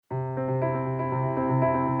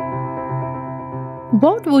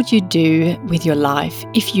What would you do with your life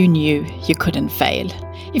if you knew you couldn't fail?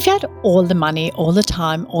 If you had all the money, all the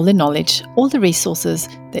time, all the knowledge, all the resources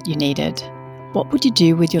that you needed, what would you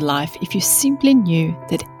do with your life if you simply knew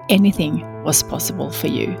that anything was possible for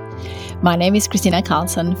you? My name is Kristina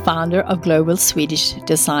Karlsson, founder of global Swedish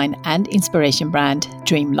design and inspiration brand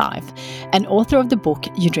Dream Life, and author of the book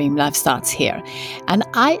Your Dream Life Starts Here. And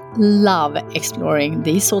I love exploring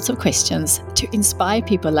these sorts of questions to inspire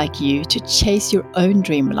people like you to chase your own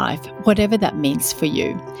dream life, whatever that means for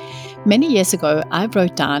you. Many years ago, I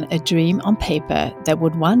wrote down a dream on paper that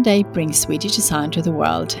would one day bring Swedish design to the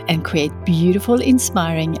world and create beautiful,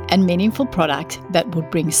 inspiring, and meaningful products that would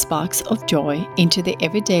bring sparks of joy into the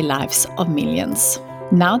everyday lives of millions.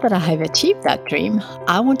 Now that I have achieved that dream,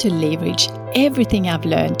 I want to leverage everything I've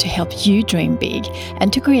learned to help you dream big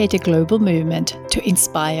and to create a global movement to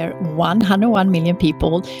inspire 101 million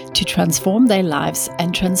people to transform their lives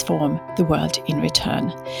and transform the world in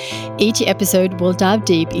return. Each episode will dive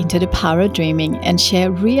deep into the power of dreaming and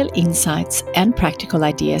share real insights and practical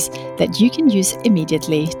ideas that you can use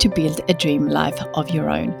immediately to build a dream life of your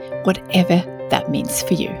own, whatever that means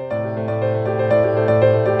for you.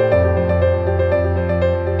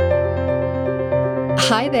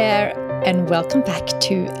 Hi there, and welcome back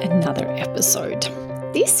to another episode.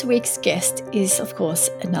 This week's guest is, of course,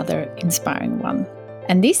 another inspiring one.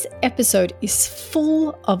 And this episode is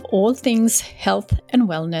full of all things health and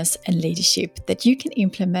wellness and leadership that you can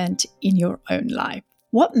implement in your own life.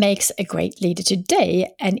 What makes a great leader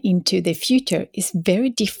today and into the future is very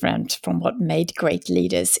different from what made great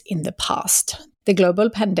leaders in the past. The global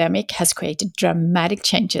pandemic has created dramatic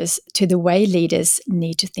changes to the way leaders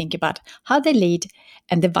need to think about how they lead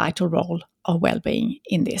and the vital role of well-being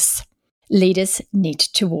in this. Leaders need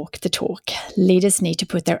to walk the talk. Leaders need to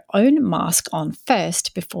put their own mask on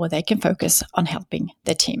first before they can focus on helping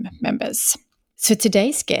their team members. So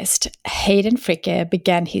today's guest, Hayden Fricker,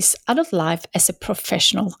 began his adult life as a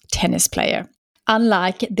professional tennis player.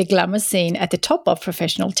 Unlike the glamour scene at the top of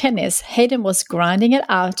professional tennis, Hayden was grinding it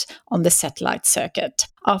out on the satellite circuit.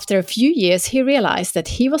 After a few years, he realized that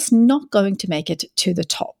he was not going to make it to the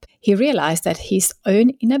top. He realized that his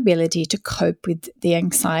own inability to cope with the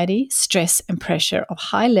anxiety, stress, and pressure of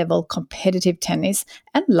high-level competitive tennis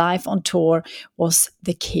and life on tour was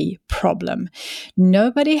the key problem.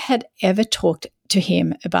 Nobody had ever talked to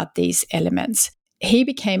him about these elements. He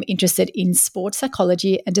became interested in sports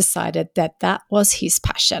psychology and decided that that was his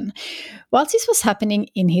passion. Whilst this was happening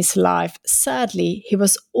in his life, sadly, he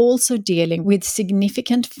was also dealing with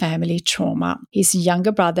significant family trauma. His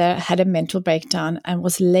younger brother had a mental breakdown and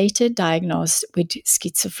was later diagnosed with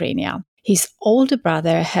schizophrenia. His older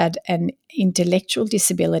brother had an intellectual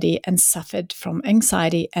disability and suffered from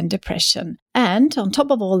anxiety and depression. And on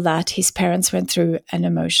top of all that, his parents went through an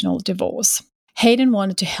emotional divorce. Hayden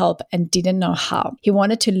wanted to help and didn't know how. He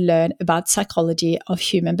wanted to learn about psychology of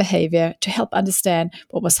human behavior to help understand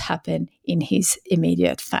what was happening in his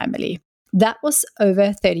immediate family. That was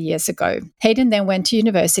over 30 years ago. Hayden then went to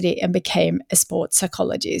university and became a sports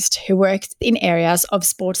psychologist who worked in areas of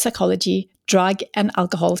sports psychology, drug and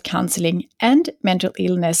alcohol counseling, and mental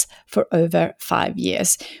illness for over 5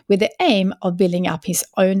 years, with the aim of building up his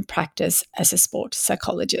own practice as a sports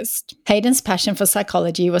psychologist. Hayden's passion for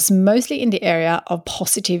psychology was mostly in the area of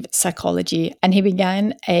positive psychology, and he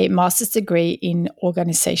began a master's degree in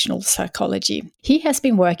organizational psychology. He has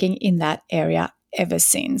been working in that area ever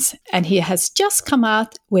since. And he has just come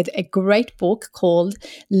out with a great book called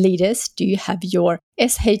Leaders, Do You Have Your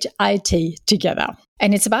SHIT Together?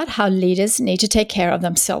 And it's about how leaders need to take care of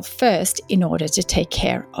themselves first in order to take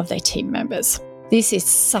care of their team members. This is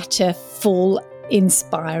such a full,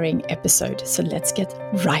 inspiring episode. So let's get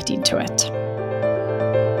right into it.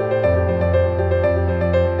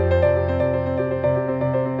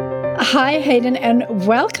 Hi, Hayden, and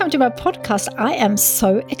welcome to my podcast. I am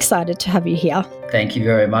so excited to have you here. Thank you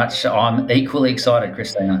very much. I'm equally excited,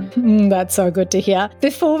 Kristina. That's so good to hear.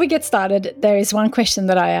 Before we get started, there is one question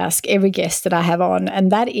that I ask every guest that I have on,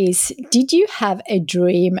 and that is, did you have a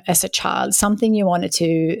dream as a child, something you wanted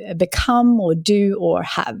to become or do or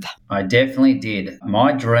have? I definitely did.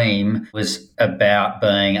 My dream was about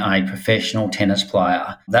being a professional tennis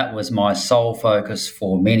player. That was my sole focus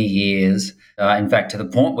for many years. In fact, to the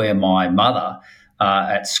point where my mother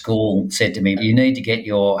at school said to me, you need to get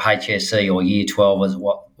your HSC or Year 12 as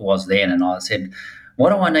what was then. And I said,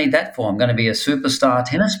 what do I need that for? I'm going to be a superstar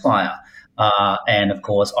tennis player. And, of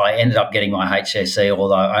course, I ended up getting my HSC,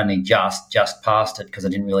 although I only just passed it because I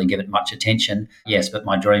didn't really give it much attention. Yes, but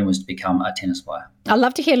my dream was to become a tennis player. I'd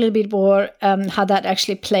love to hear a little bit more how that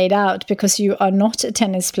actually played out, because you are not a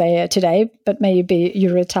tennis player today, but maybe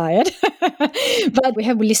you retired. But we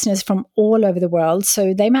have listeners from all over the world,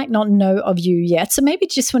 so they might not know of you yet. So maybe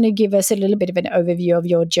just want to give us a little bit of an overview of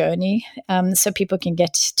your journey so people can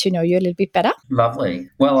get to know you a little bit better. Lovely.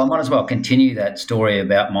 Well, I might as well continue that story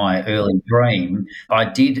about my early dream. I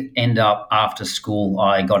did end up after school,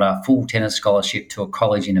 I got a full tennis scholarship to a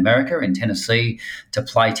college in America, in Tennessee, to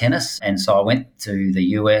play tennis. And so I went to the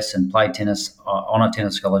US and played tennis on a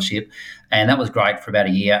tennis scholarship. And that was great for about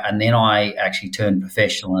a year. And then I actually turned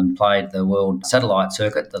professional and played the World Satellite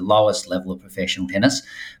Circuit, the lowest level of professional tennis,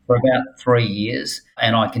 for about 3 years.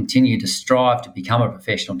 And I continued to strive to become a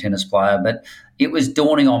professional tennis player. But it was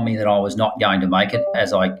dawning on me that I was not going to make it,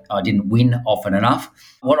 as I didn't win often enough.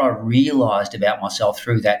 What I realised about myself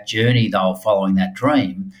through that journey, though, following that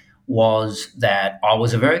dream, was that I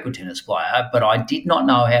was a very good tennis player, but I did not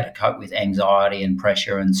know how to cope with anxiety and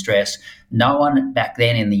pressure and stress. No one back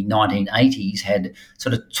then in the 1980s had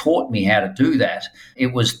sort of taught me how to do that.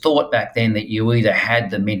 It was thought back then that you either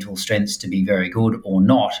had the mental strengths to be very good or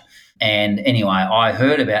not. And anyway, I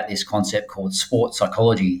heard about this concept called sports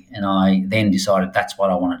psychology, and I then decided that's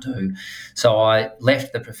what I want to do. So I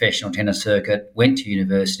left the professional tennis circuit, went to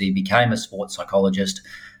university, became a sports psychologist.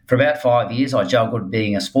 For about 5 years, I juggled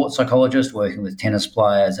being a sports psychologist, working with tennis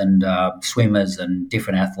players and swimmers and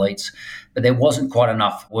different athletes. But there wasn't quite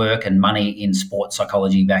enough work and money in sports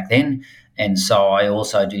psychology back then. And so I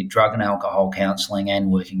also did drug and alcohol counselling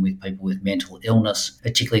and working with people with mental illness,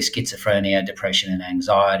 particularly schizophrenia, depression and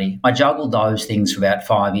anxiety. I juggled those things for about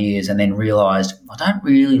 5 years and then realised I don't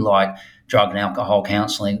really like drug and alcohol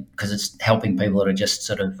counselling because it's helping people that are just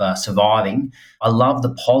sort of surviving. I love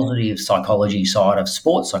the positive psychology side of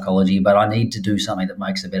sports psychology, but I need to do something that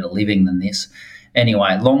makes a better living than this.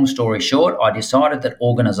 Anyway, long story short, I decided that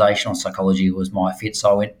organisational psychology was my fit.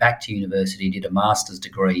 So I went back to university, did a master's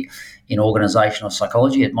degree in organisational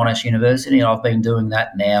psychology at Monash University. And I've been doing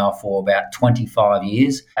that now for about 25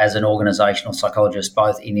 years as an organisational psychologist,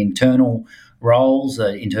 both in internal roles,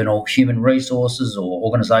 internal human resources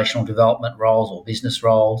or organisational development roles or business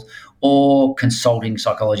roles, or consulting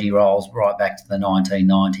psychology roles right back to the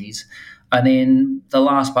 1990s. And then the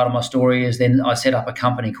last part of my story is then I set up a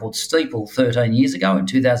company called Steeple 13 years ago in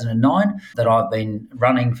 2009 that I've been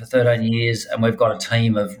running for 13 years, and we've got a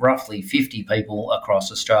team of roughly 50 people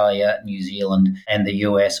across Australia, New Zealand and the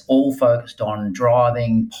US, all focused on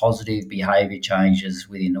driving positive behaviour changes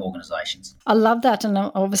within organisations. I love that, and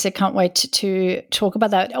I obviously can't wait to talk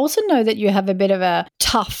about that. I also know that you have a bit of a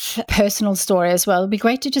tough personal story as well. It'd be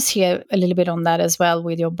great to just hear a little bit on that as well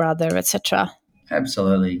with your brother, etc.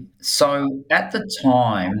 Absolutely. So at the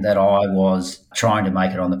time that I was trying to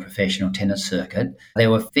make it on the professional tennis circuit,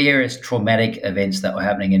 there were various traumatic events that were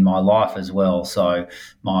happening in my life as well. So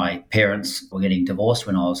my parents were getting divorced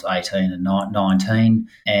when I was 18 and 19,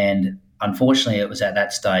 and unfortunately, it was at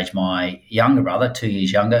that stage my younger brother, 2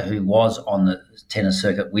 years younger, who was on the tennis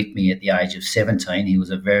circuit with me at the age of 17. He was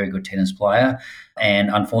a very good tennis player, and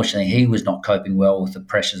unfortunately, he was not coping well with the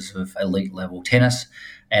pressures of elite level tennis.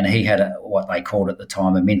 And he had what they called at the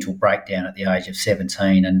time a mental breakdown at the age of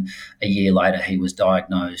 17. And a year later, he was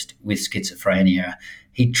diagnosed with schizophrenia.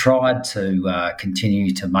 He tried to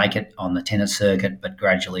continue to make it on the tennis circuit, but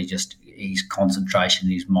gradually just his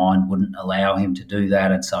concentration, his mind wouldn't allow him to do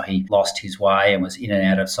that. And so he lost his way and was in and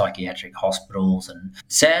out of psychiatric hospitals. And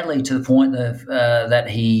sadly, to the point of, that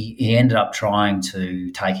he ended up trying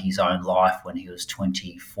to take his own life when he was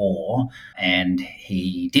 24. And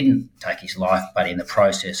he didn't take his life, but in the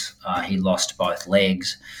process, he lost both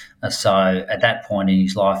legs. So at that point in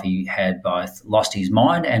his life, he had both lost his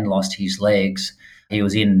mind and lost his legs. He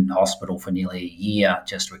was in hospital for nearly a year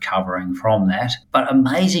just recovering from that. But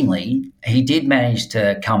amazingly, he did manage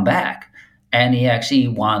to come back, and he actually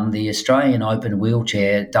won the Australian Open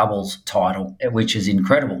wheelchair doubles title, which is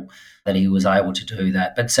incredible that he was able to do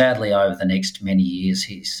that. But sadly, over the next many years,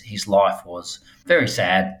 his life was very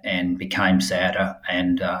sad and became sadder.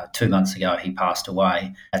 And 2 months ago, he passed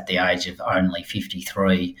away at the age of only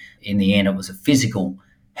 53. In the end, it was a physical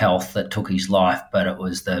health that took his life, but it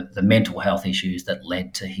was the mental health issues that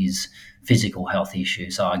led to his physical health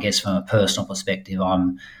issues. So I guess from a personal perspective,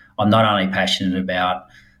 I'm not only passionate about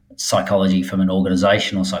psychology from an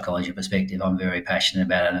organisational psychology perspective, I'm very passionate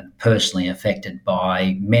about it and personally affected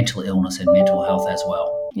by mental illness and mental health as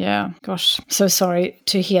well. Yeah, gosh, so sorry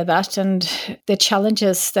to hear that, and the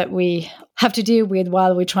challenges that we have to deal with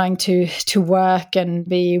while we're trying to work and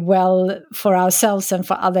be well for ourselves and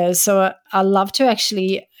for others. So I'd love to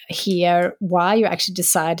actually hear why you actually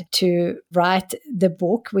decided to write the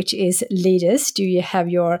book, which is Leaders. Do you have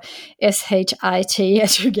your SHIT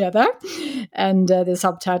together? And the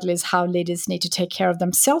subtitle is How Leaders Need to Take Care of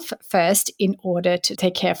Themselves First in Order to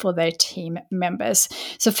Take Care for Their Team Members.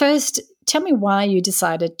 So first, tell me why you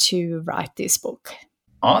decided to write this book.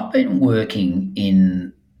 I've been working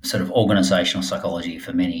in sort of organisational psychology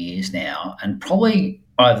for many years now, and probably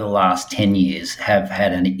over the last 10 years have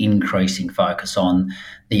had an increasing focus on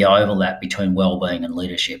the overlap between wellbeing and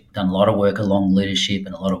leadership. Done a lot of work along leadership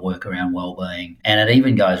and a lot of work around wellbeing. And it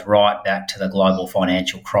even goes right back to the global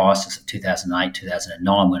financial crisis of 2008,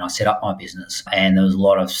 2009 when I set up my business. And there was a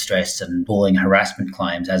lot of stress and bullying, harassment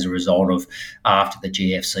claims as a result of, after the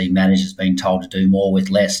GFC, managers being told to do more with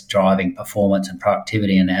less, driving performance and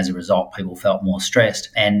productivity. And as a result, people felt more stressed.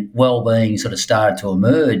 And wellbeing sort of started to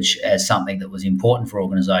emerge as something that was important for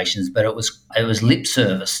organisations, but it was lip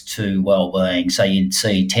service to wellbeing. So you'd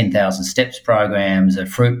see 10,000 steps programs,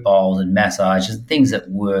 fruit bowls and massages, things that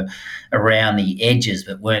were around the edges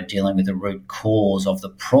but weren't dealing with the root cause of the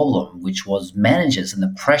problem, which was managers and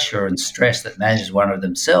the pressure and stress that managers were under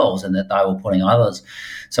themselves and that they were putting others.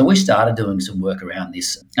 So we started doing some work around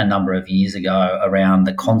this a number of years ago around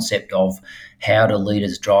the concept of how do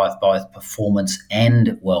leaders drive both performance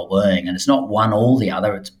and well-being. And it's not one or the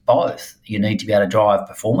other, it's both. You need to be able to drive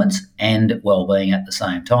performance and well-being at the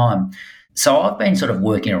same time. So I've been sort of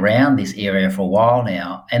working around this area for a while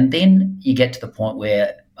now, and then you get to the point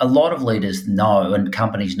where a lot of leaders know and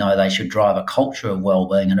companies know they should drive a culture of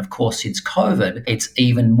wellbeing. And of course, since COVID, it's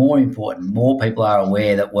even more important. More people are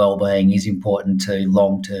aware that wellbeing is important to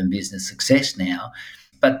long-term business success now.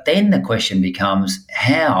 But then the question becomes,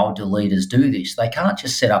 how do leaders do this? They can't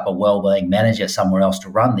just set up a wellbeing manager somewhere else to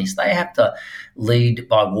run this. They have to lead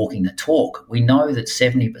by walking the talk. We know that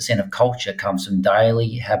 70% of culture comes from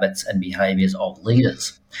daily habits and behaviours of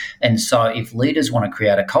leaders. And so if leaders want to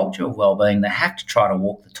create a culture of wellbeing, they have to try to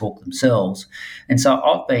walk the talk themselves. And so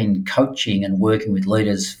I've been coaching and working with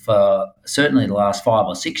leaders for certainly the last 5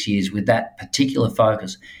 or 6 years with that particular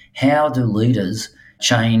focus. How do leaders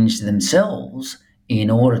change themselves in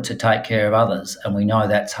order to take care of others? And we know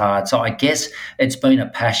that's hard. So I guess it's been a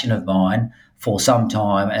passion of mine for some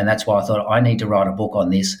time, and that's why I thought I need to write a book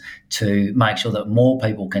on this to make sure that more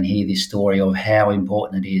people can hear this story of how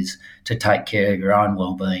important it is to take care of your own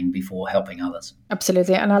well-being before helping others.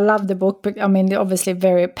 Absolutely. And I love the book, but I mean, they're obviously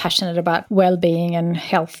very passionate about well-being and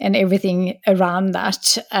health and everything around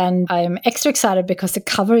that. And I'm extra excited because the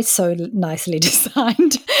cover is so nicely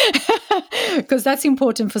designed. Because that's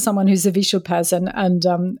important for someone who's a visual person, and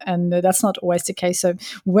that's not always the case. So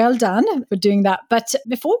well done for doing that. But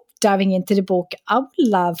before diving into the book, I would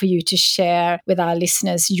love for you to share with our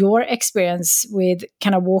listeners your experience with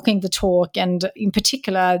kind of walking the talk, and in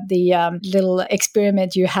particular the little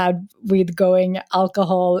experiment you had with going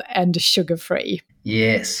alcohol and sugar-free.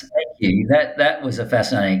 Yes, thank you. That was a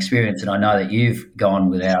fascinating experience, and I know that you've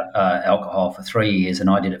gone without alcohol for 3 years,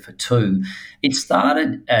 and I did it for 2. It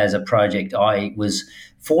started as a project. I was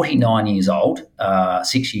 49 years old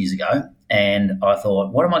 6 years ago, and I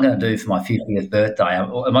thought, what am I going to do for my 50th birthday?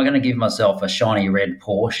 Am I going to give myself a shiny red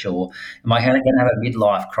Porsche, or am I going to have a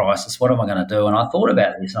midlife crisis? What am I going to do? And I thought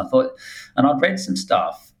about this, and I'd read some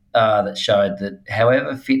stuff that showed that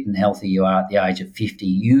however fit and healthy you are at the age of 50,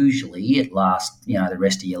 usually it lasts, the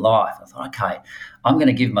rest of your life. I thought, okay, I'm going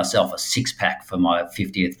to give myself a 6-pack for my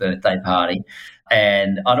 50th birthday party.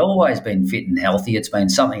 And I'd always been fit and healthy. It's been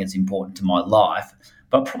something that's important to my life,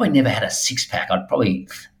 but I probably never had a 6-pack. I'd probably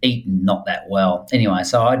eaten not that well. Anyway,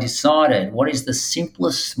 so I decided, what is the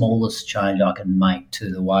simplest, smallest change I can make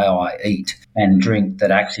to the way I eat and drink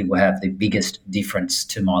that actually will have the biggest difference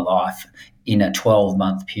to my life in a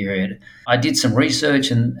 12-month period? I did some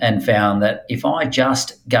research and found that if I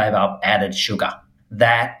just gave up added sugar,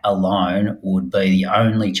 that alone would be the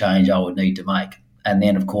only change I would need to make. And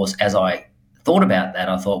then, of course, as I thought about that,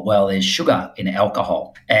 I thought, well, there's sugar in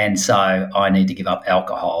alcohol, and so I need to give up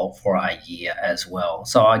alcohol for a year as well.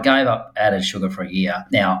 So I gave up added sugar for a year.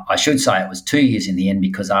 Now, I should say it was 2 years in the end,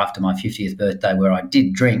 because after my 50th birthday, where I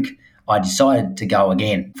did drink, I decided to go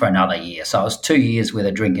again for another year. So it was 2 years with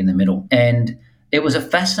a drink in the middle. And it was a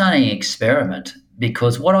fascinating experiment,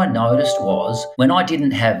 because what I noticed was when I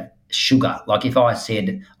didn't have sugar, like if I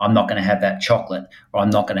said, I'm not going to have that chocolate or I'm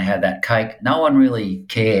not going to have that cake, no one really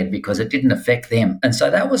cared because it didn't affect them. And so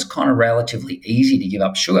that was kind of relatively easy to give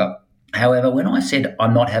up sugar. However, when I said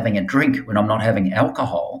I'm not having a drink, when I'm not having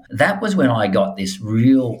alcohol, that was when I got this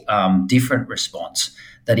real different response.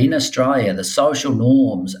 That in Australia, the social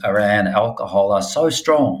norms around alcohol are so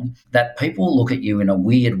strong that people look at you in a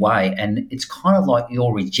weird way, and it's kind of like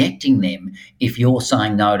you're rejecting them if you're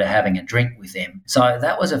saying no to having a drink with them. So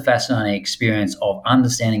that was a fascinating experience of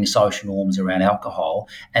understanding social norms around alcohol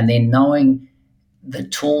and then knowing the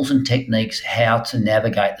tools and techniques how to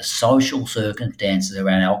navigate the social circumstances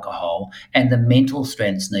around alcohol and the mental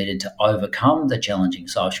strengths needed to overcome the challenging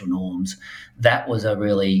social norms. That was a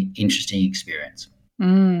really interesting experience.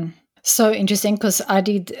 So interesting, because I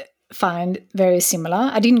did find very similar.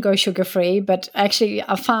 I didn't go sugar-free, but actually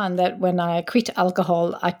I found that when I quit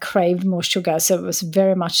alcohol, I craved more sugar. So I was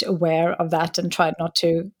very much aware of that and tried not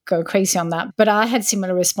to go crazy on that. But I had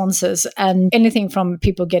similar responses, and anything from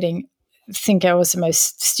people think I was the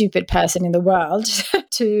most stupid person in the world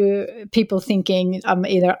to people thinking I'm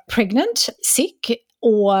either pregnant, sick,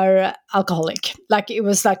 or alcoholic. Like, it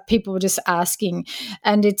was like people were just asking.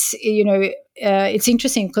 And it's, it's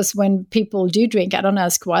interesting because when people do drink, I don't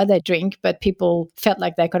ask why they drink, but people felt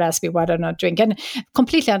like they could ask me why I don't drink. And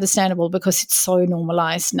completely understandable because it's so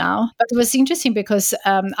normalized now. But it was interesting because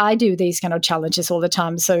I do these kind of challenges all the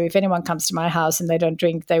time. So if anyone comes to my house and they don't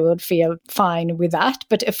drink, they would feel fine with that.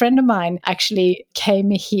 But a friend of mine actually came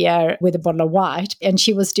here with a bottle of white, and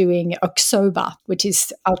she was doing Oktober, which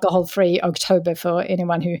is alcohol-free October for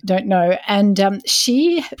anyone who don't know. And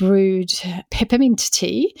she brewed peppermint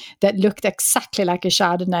tea that looked exactly like a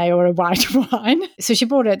Chardonnay or a white wine. So she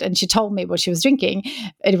brought it and she told me what she was drinking.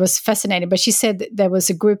 It was fascinating. But she said there was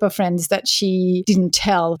a group of friends that she didn't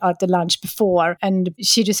tell at the lunch before. And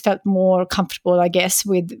she just felt more comfortable, I guess,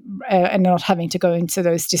 with and not having to go into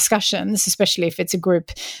those discussions, especially if it's a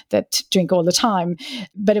group that drink all the time.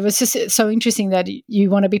 But it was just so interesting that you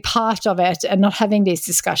want to be part of it and not having this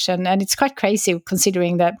discussion. And it's quite crazy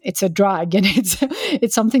considering that it's a drug and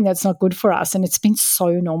it's something that's not good for us. And it's been so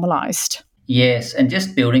normalized. Yes, and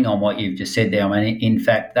just building on what you've just said there, I mean, in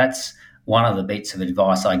fact, that's one of the bits of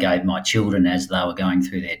advice I gave my children as they were going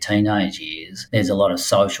through their teenage years. There's a lot of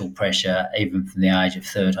social pressure, even from the age of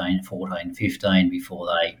 13, 14, 15, before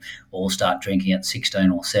they all start drinking at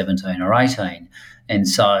 16 or 17 or 18. And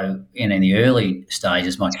so in the early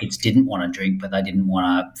stages, my kids didn't want to drink, but they didn't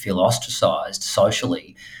want to feel ostracised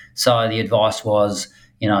socially. So the advice was,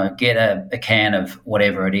 get a can of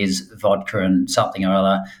whatever it is, vodka and something or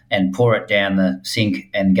other, and pour it down the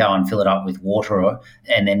sink and go and fill it up with water,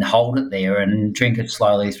 and then hold it there and drink it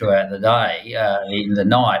slowly throughout the day, in the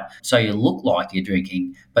night. So you look like you're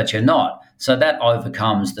drinking, but you're not. So that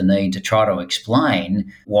overcomes the need to try to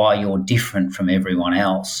explain why you're different from everyone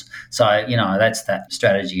else. So, that's that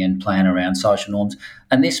strategy and plan around social norms.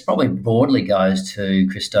 And this probably broadly goes to,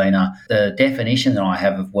 Christina, the definition that I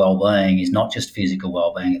have of well-being is not just physical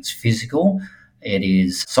well-being, it's physical, it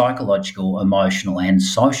is psychological, emotional and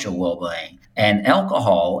social well-being. And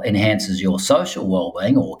alcohol enhances your social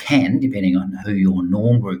well-being, or can, depending on who your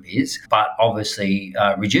norm group is, but obviously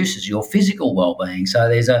reduces your physical well-being. So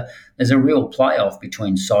there's a real play-off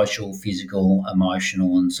between social, physical,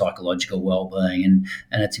 emotional and psychological well-being.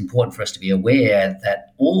 And it's important for us to be aware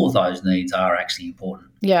that all of those needs are actually important.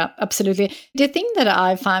 Yeah, absolutely. The thing that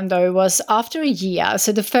I found, though, was after a year,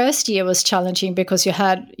 so the first year was challenging because you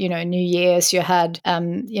had, New Year's, you had,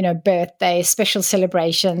 birthdays, special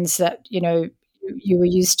celebrations that, you were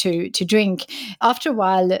used to drink. After a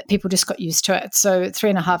while, people just got used to it. So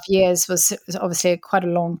 3.5 years was obviously quite a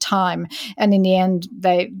long time. And in the end,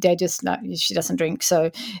 they just, like, she doesn't drink.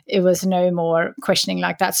 So it was no more questioning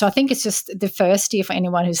like that. So I think it's just the first year for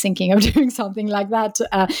anyone who's thinking of doing something like that.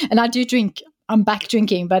 And I do drink. I'm back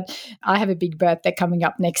drinking, but I have a big birthday coming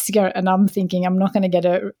up next year, and I'm thinking I'm not going to get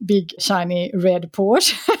a big, shiny red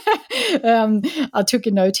Porsche. I took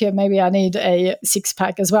a note here. Maybe I need a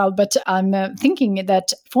 6-pack as well. But I'm thinking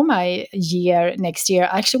that for my year next year,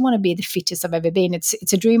 I actually want to be the fittest I've ever been.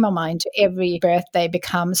 It's a dream of mine to every birthday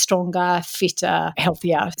become stronger, fitter,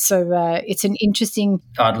 healthier. So it's an interesting...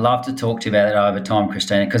 I'd love to talk to you about that over time,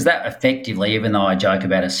 Christina, because that effectively, even though I joke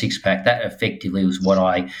about a 6-pack, that effectively was what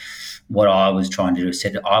I was trying to do. I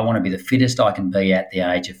said, I want to be the fittest I can be at the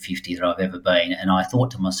age of 50 that I've ever been. And I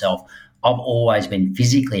thought to myself, I've always been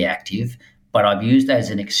physically active, but I've used that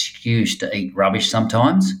as an excuse to eat rubbish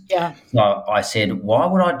sometimes. Yeah. So I said, why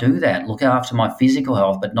would I do that? Look after my physical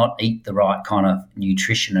health, but not eat the right kind of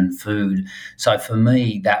nutrition and food. So for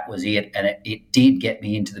me, that was it. And it did get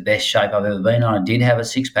me into the best shape I've ever been. And I did have a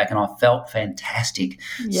 6-pack and I felt fantastic.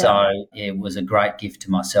 Yeah. So it was a great gift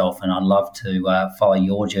to myself, and I'd love to follow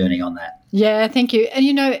your journey on that. Yeah, thank you.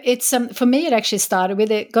 And it's for me, it actually started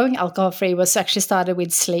with it. Going alcohol free was actually started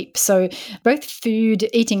with sleep. So both food,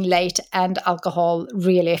 eating late, and alcohol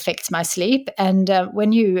really affects my sleep. And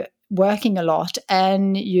when you working a lot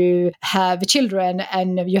and you have children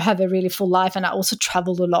and you have a really full life, and I also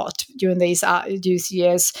traveled a lot during these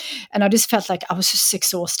years, and I just felt like I was just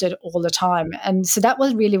exhausted all the time. And so that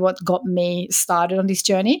was really what got me started on this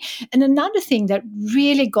journey. And another thing that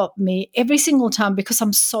really got me every single time, because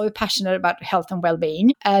I'm so passionate about health and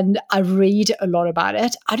well-being and I read a lot about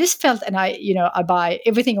it, I just felt, and I buy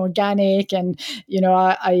everything organic, and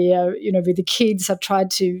I with the kids I tried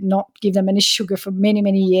to not give them any sugar for many,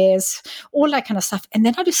 many years, all that kind of stuff. And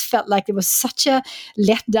then I just felt like it was such a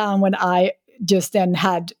letdown when I just then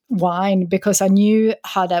had wine, because I knew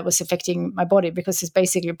how that was affecting my body, because it's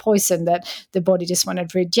basically poison that the body just wanted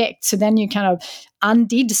to reject. So then you kind of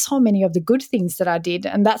undid so many of the good things that I did.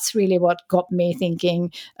 And that's really what got me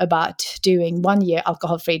thinking about doing 1 year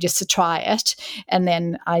alcohol free, just to try it. And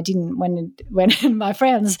then I didn't, when my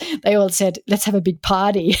friends, they all said, let's have a big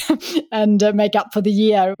party and make up for the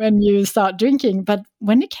year when you start drinking. But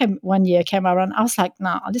when 1 year came around, I was like,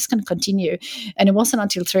 no, I'm just going to continue. And it wasn't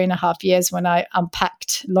until 3.5 years when I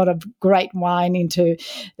unpacked a lot of great wine into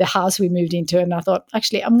the house we moved into. And I thought,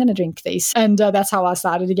 actually, I'm going to drink these. And that's how I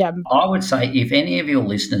started again. I would say if any of your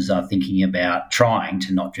listeners are thinking about trying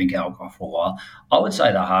to not drink alcohol for a while, I would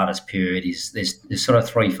say the hardest period is there's sort of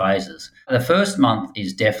 3 phases. The first month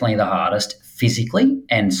is definitely the hardest physically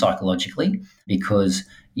and psychologically, because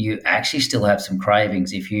you actually still have some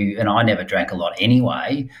cravings. And I never drank a lot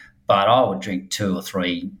anyway, but I would drink 2 or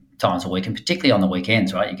 3 times a week, and particularly on the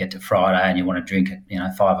weekends, right? You get to Friday and you want to drink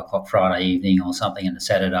at 5 o'clock Friday evening or something, and a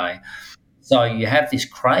Saturday. So you have this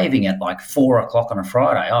craving at like 4 o'clock on a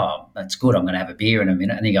Friday. Oh, that's good. I'm going to have a beer in a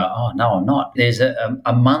minute. And you go, oh, no, I'm not. There's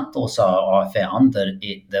a month or so I found that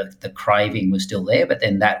the craving was still there, but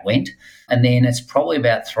then that went. And then it's probably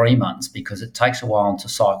about 3 months, because it takes a while to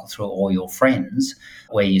cycle through all your friends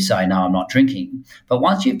where you say, no, I'm not drinking. But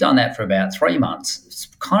once you've done that for about 3 months, it's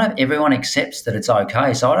kind of everyone accepts that it's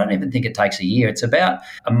okay. So I don't even think it takes a year. It's about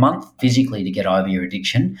a month physically to get over your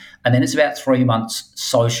addiction. And then it's about 3 months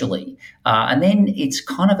socially. And then it's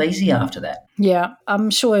kind of easy after that. Yeah, I'm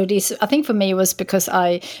sure it is. I think for me it was because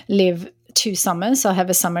I live 2 summers. I have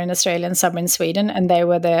a summer in Australia and summer in Sweden, and they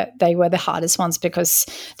were the hardest ones, because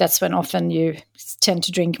that's when often you tend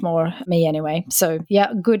to drink more, me anyway. So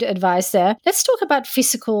yeah, good advice there. Let's talk about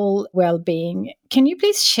physical well-being. Can you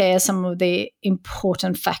please share some of the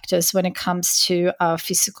important factors when it comes to our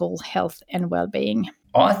physical health and well-being?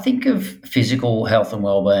 I think of physical health and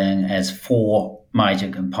well-being as 4 major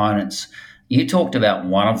components. You talked about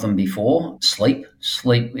one of them before, sleep.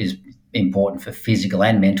 Sleep is important for physical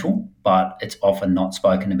and mental, but it's often not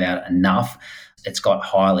spoken about enough. It's got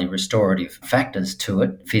highly restorative factors to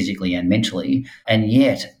it, physically and mentally. And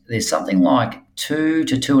yet there's something like 2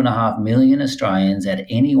 to 2.5 million Australians at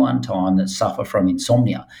any one time that suffer from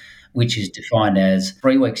insomnia, which is defined as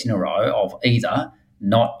 3 weeks in a row of either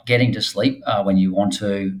not getting to sleep when you want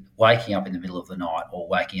to, waking up in the middle of the night, or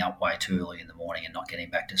waking up way too early in the morning and not getting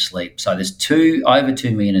back to sleep. So there's over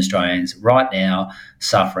 2 million Australians right now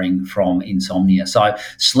suffering from insomnia. So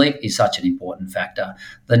sleep is such an important factor.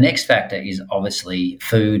 The next factor is obviously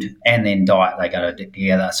food and then diet. They go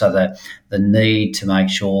together. So the need to make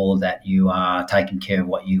sure that you are taking care of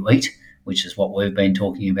what you eat, which is what we've been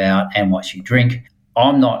talking about, and what you drink.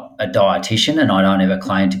 I'm not a dietitian, and I don't ever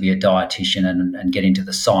claim to be a dietitian and get into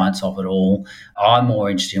the science of it all. I'm more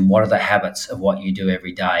interested in what are the habits of what you do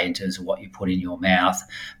every day in terms of what you put in your mouth.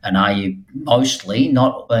 And are you mostly,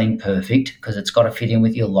 not being perfect because it's got to fit in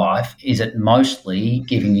with your life, is it mostly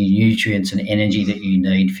giving you nutrients and energy that you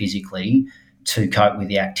need physically to cope with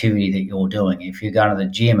the activity that you're doing? If you're going to the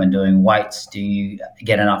gym and doing weights, do you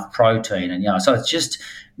get enough protein? And so it's just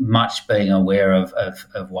much being aware of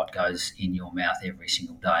what goes in your mouth every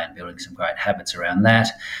single day and building some great habits around that.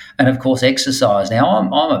 And of course, exercise. Now,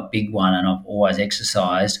 I'm a big one, and I've always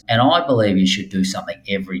exercised, and I believe you should do something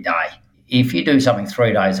every day. If you do something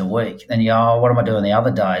 3 days a week, then you go, what am I doing the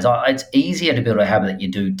other days? It's easier to build a habit that you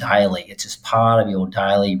do daily. It's just part of your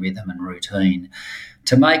daily rhythm and routine.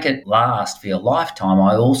 To make it last for your lifetime,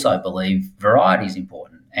 I also believe variety is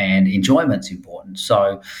important and enjoyment's important.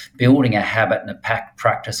 So building a habit and a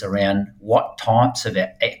practice around what types of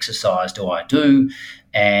exercise do I do,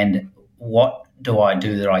 and what do I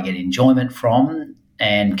do that I get enjoyment from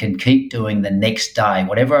and can keep doing the next day.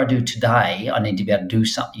 Whatever I do today, I need to be able to do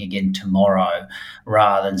something again tomorrow,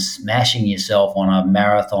 rather than smashing yourself on a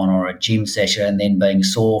marathon or a gym session and then being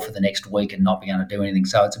sore for the next week and not being able to do anything.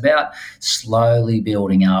 So it's about slowly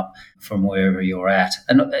building up from wherever you're at.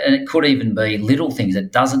 And it could even be little things.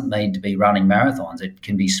 It doesn't need to be running marathons. It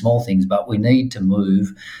can be small things, but we need to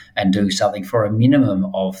move and do something for a minimum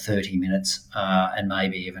of 30 minutes and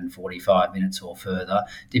maybe even 45 minutes or further,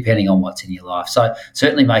 depending on what's in your life. So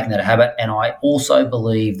certainly making that a habit. And I also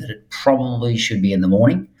believe that it probably should be in the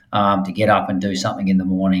morning. To get up and do something in the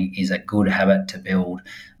morning is a good habit to build.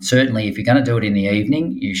 Certainly, if you're going to do it in the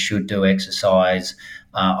evening, you should do exercise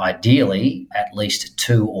ideally at least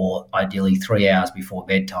 2 or ideally 3 hours before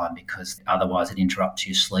bedtime, because otherwise it interrupts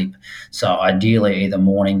your sleep. So ideally either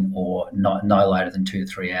morning or no later than 2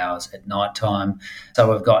 to 3 hours at night time.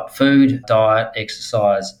 So we've got food, diet,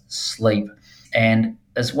 exercise, sleep, and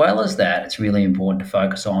as well as that, it's really important to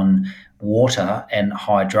focus on water and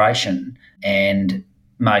hydration, and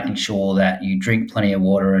making sure that you drink plenty of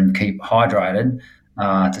water and keep hydrated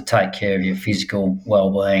to take care of your physical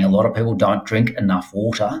well-being. A lot of people don't drink enough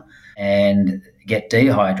water and get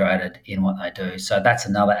dehydrated in what they do. So that's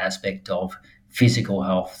another aspect of physical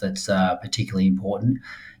health that's particularly important.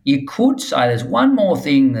 You could say there's one more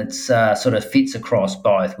thing that's sort of fits across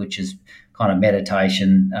both, which is kind of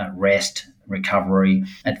meditation, rest, recovery.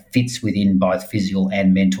 It fits within both physical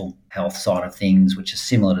and mental health side of things, which is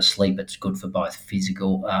similar to sleep. It's good for both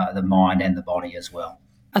physical, the mind and the body as well.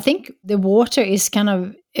 I think the water is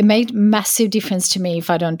it made massive difference to me if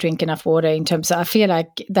I don't drink enough water, in terms of, I feel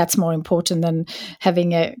like that's more important than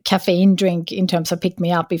having a caffeine drink in terms of pick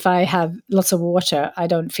me up. If I have lots of water, I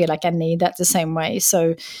don't feel like I need that the same way.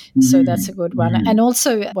 So that's a good one. And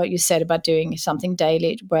also what you said about doing something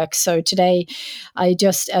daily works. So today, as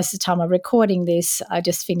the time of recording this, I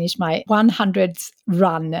just finished my 100th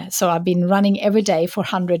run. So I've been running every day for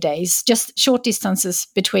 100 days, just short distances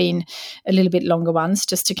between a little bit longer ones,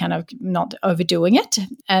 just to kind of not overdoing it.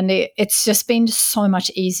 And it's just been so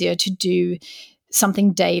much easier to do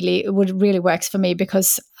something daily. It really works for me,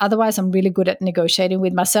 because otherwise I'm really good at negotiating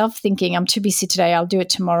with myself, thinking I'm too busy today, I'll do it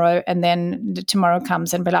tomorrow. And then tomorrow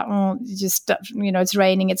comes and be like, it's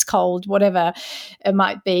raining, it's cold, whatever it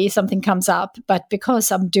might be, something comes up. But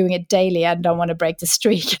because I'm doing it daily, I don't want to break the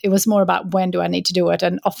streak. It was more about when do I need to do it.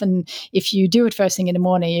 And often if you do it first thing in the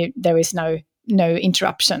morning, there is no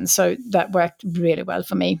interruption. So that worked really well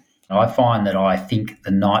for me. I find that I think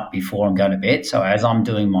the night before I'm going to bed. So as I'm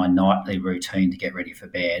doing my nightly routine to get ready for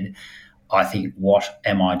bed, I think, what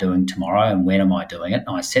am I doing tomorrow and when am I doing it?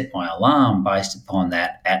 And I set my alarm based upon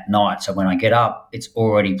that at night. So when I get up, it's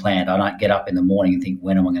already planned. I don't get up in the morning and think,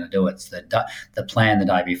 when am I going to do it? It's the plan the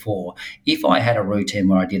day before. If I had a routine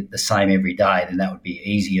where I did the same every day, then that would be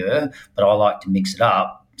easier. But I like to mix it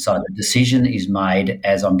up. So the decision is made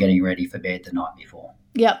as I'm getting ready for bed the night before.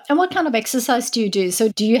 Yeah. And what kind of exercise do you do? So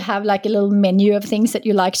do you have like a little menu of things that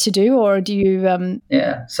you like to do, or do you...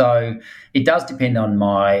 Yeah. So it does depend on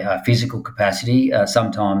my physical capacity.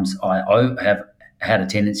 Sometimes I have had a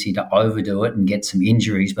tendency to overdo it and get some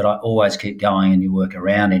injuries, but I always keep going and you work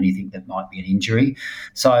around anything that might be an injury.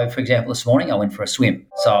 So, for example, this morning I went for a swim.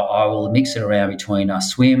 So I will mix it around between a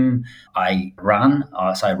swim, a run,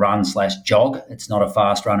 I say run/jog. It's not a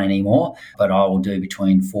fast run anymore, but I will do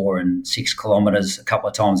between 4 and 6 kilometres a couple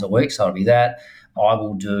of times a week. So it'll be that. I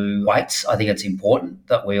will do weights. I think it's important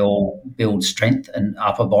that we all build strength and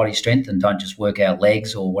upper body strength and don't just work our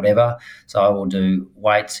legs or whatever. So I will do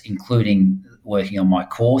weights, including working on my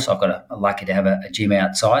core. So I've got lucky to have a gym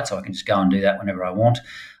outside, so I can just go and do that whenever I want.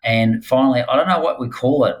 And finally, I don't know what we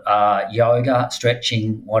call it, yoga,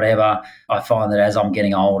 stretching, whatever. I find that as I'm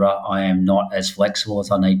getting older, I am not as flexible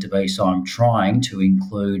as I need to be. So I'm trying to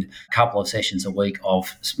include a couple of sessions a week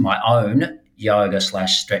of my own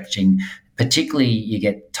yoga/stretching. Particularly, you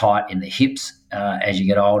get tight in the hips as you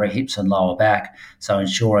get older, hips and lower back. So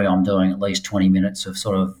ensuring I'm doing at least 20 minutes of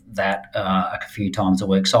sort of that a few times a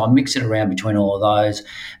week. So I mix it around between all of those.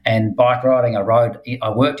 And bike riding, I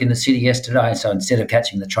worked in the city yesterday. So instead of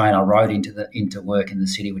catching the train, I rode into work in the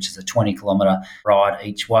city, which is a 20-kilometre ride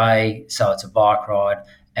each way. So it's a bike ride.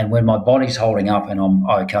 And when my body's holding up and I'm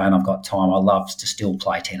okay and I've got time, I love to still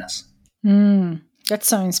play tennis. That's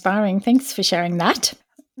so inspiring. Thanks for sharing that.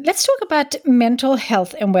 Let's talk about mental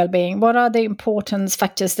health and well-being. What are the importance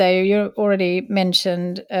factors there? You already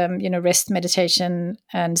mentioned, rest, meditation,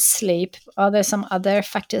 and sleep. Are there some other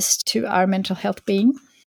factors to our mental health being?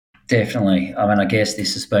 Definitely. I mean, I guess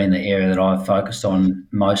this has been the area that I've focused on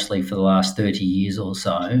mostly for the last 30 years or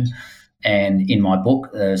so. And in my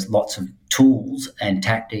book, there's lots of tools and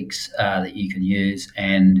tactics that you can use.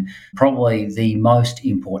 And probably the most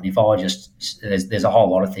important, there's a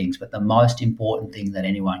whole lot of things, but the most important thing that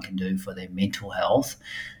anyone can do for their mental health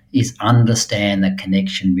is understand the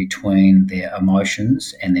connection between their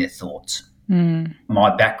emotions and their thoughts.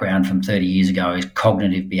 My background from 30 years ago is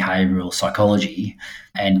cognitive behavioural psychology,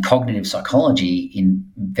 and cognitive psychology in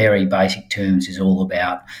very basic terms is all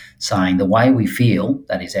about saying the way we feel,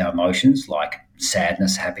 that is our emotions like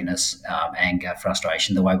sadness, happiness, anger,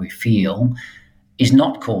 frustration, the way we feel is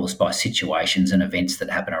not caused by situations and events that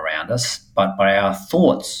happen around us, but by our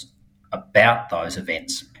thoughts about those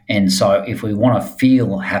events. And so if we want to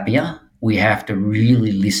feel happier, we have to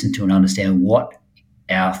really listen to and understand what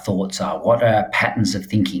our thoughts are, what are our patterns of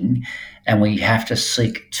thinking, and we have to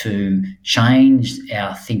seek to change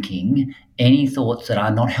our thinking, any thoughts that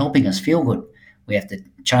are not helping us feel good. We have to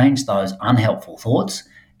change those unhelpful thoughts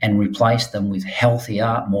and replace them with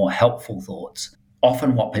healthier, more helpful thoughts.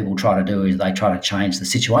 Often what people try to do is they try to change the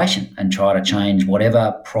situation and try to change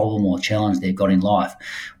whatever problem or challenge they've got in life.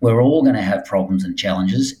 We're all going to have problems and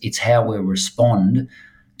challenges. It's how we respond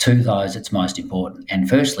to those that's most important. And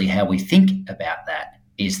firstly, how we think about that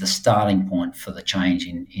is the starting point for the change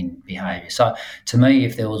in behaviour. So to me,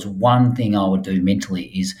 if there was one thing I would do mentally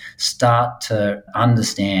is start to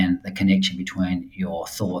understand the connection between your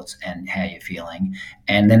thoughts and how you're feeling.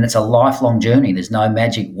 And then it's a lifelong journey. There's no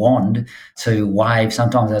magic wand to wave.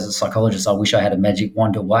 Sometimes as a psychologist, I wish I had a magic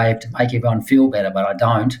wand to wave to make everyone feel better, but I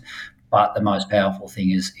don't. But the most powerful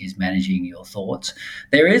thing is managing your thoughts.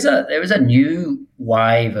 There is a new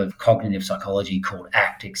wave of cognitive psychology called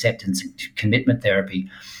ACT, acceptance and commitment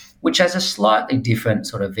therapy, which has a slightly different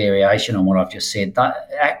sort of variation on what I've just said. The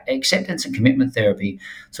acceptance and commitment therapy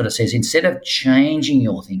sort of says instead of changing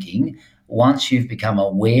your thinking, once you've become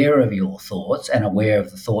aware of your thoughts and aware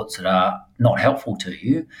of the thoughts that are not helpful to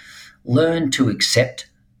you, learn to accept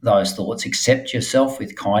those thoughts, accept yourself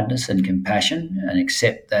with kindness and compassion, and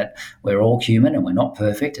accept that we're all human and we're not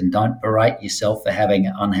perfect, and don't berate yourself for having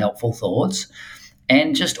unhelpful thoughts,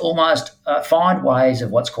 and just almost find ways of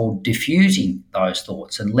what's called diffusing those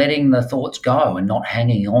thoughts and letting the thoughts go and not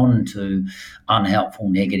hanging on to unhelpful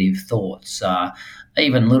negative thoughts.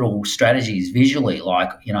 Even little strategies visually, like,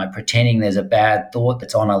 pretending there's a bad thought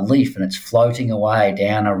that's on a leaf and it's floating away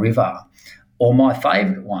down a river. Or my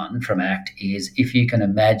favourite one from ACT is if you can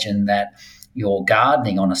imagine that you're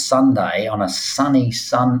gardening on a Sunday, on a sunny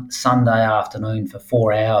Sunday afternoon for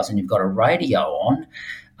 4 hours, and you've got a radio on,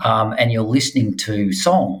 and you're listening to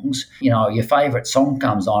songs. Your favourite song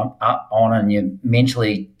comes on, and you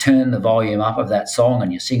mentally turn the volume up of that song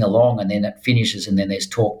and you sing along, and then it finishes, and then there's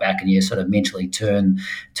talk back, and you sort of mentally turn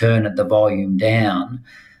the volume down.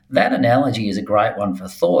 That analogy is a great one for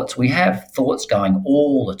thoughts. We have thoughts going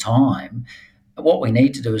all the time. What we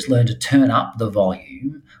need to do is learn to turn up the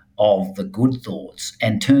volume of the good thoughts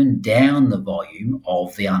and turn down the volume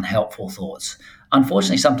of the unhelpful thoughts.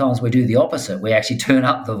 Unfortunately, sometimes we do the opposite. We actually turn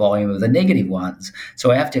up the volume of the negative ones. So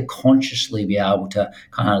we have to consciously be able to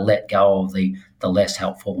kind of let go of the less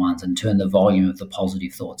helpful ones and turn the volume of the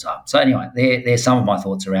positive thoughts up. So anyway, there's some of my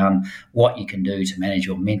thoughts around what you can do to manage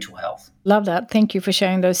your mental health. Love that. Thank you for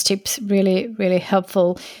sharing those tips. Really, really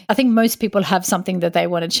helpful. I think most people have something that they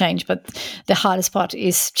want to change, but the hardest part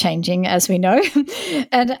is changing, as we know.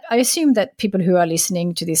 And I assume that people who are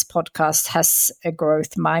listening to this podcast has a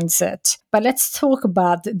growth mindset. But let's talk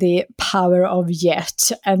about the power of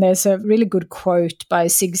yet. And there's a really good quote by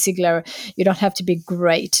Zig Ziglar. You don't have to be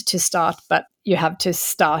great to start, but you have to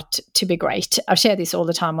start to be great. I share this all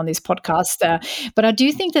the time on this podcast. But I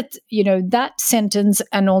do think that, that sentence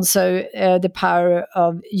and also the power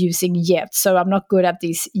of using yet. So I'm not good at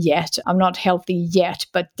this yet. I'm not healthy yet,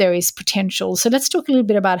 but there is potential. So let's talk a little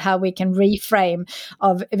bit about how we can reframe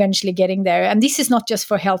of eventually getting there. And this is not just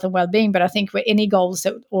for health and well-being, but I think for any goals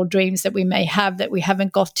or dreams that we may have that we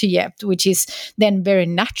haven't got to yet, which is then very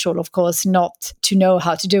natural, of course, not to know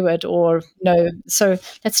how to do it or know. So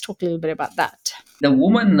let's talk a little bit about that. The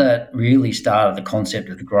woman that really started the concept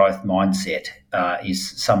of the growth mindset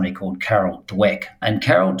is somebody called Carol Dweck. And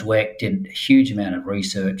Carol Dweck did a huge amount of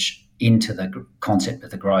research into the concept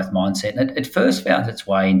of the growth mindset. And it first found its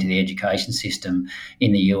way into the education system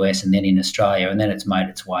in the US and then in Australia, and then it's made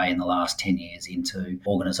its way in the last 10 years into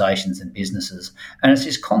organisations and businesses. And it's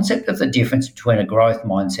this concept of the difference between a growth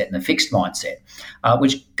mindset and a fixed mindset,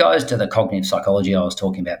 which goes to the cognitive psychology I was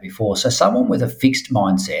talking about before. So someone with a fixed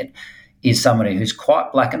mindset is somebody who's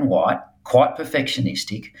quite black and white, quite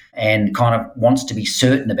perfectionistic, and kind of wants to be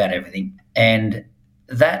certain about everything. And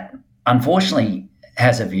that, unfortunately,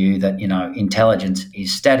 has a view that, intelligence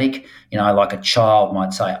is static. Like a child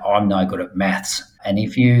might say, I'm no good at maths. And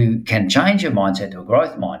if you can change your mindset to a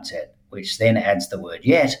growth mindset, which then adds the word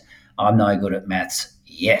yet, I'm no good at maths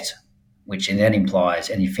yet. which then implies,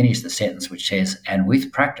 and you finish the sentence which says, and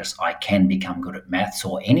with practice, I can become good at maths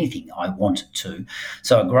or anything I wanted to.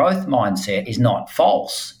 So a growth mindset is not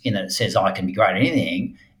false in that it says I can be great at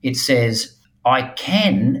anything. It says I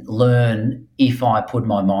can learn if I put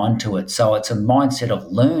my mind to it. So it's a mindset of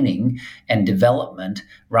learning and development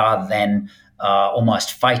rather than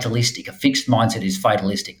almost fatalistic. A fixed mindset is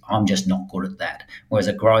fatalistic. I'm just not good at that. Whereas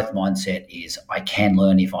a growth mindset is I can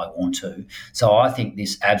learn if I want to. So I think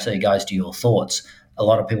this absolutely goes to your thoughts. A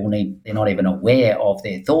lot of people they're not even aware of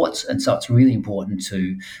their thoughts. And so it's really important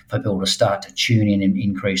for people to start to tune in and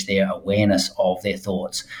increase their awareness of their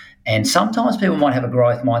thoughts. And sometimes people might have a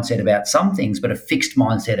growth mindset about some things, but a fixed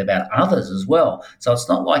mindset about others as well. So it's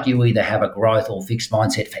not like you either have a growth or fixed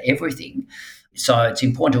mindset for everything. So it's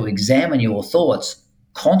important to examine your thoughts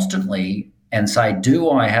constantly and say, do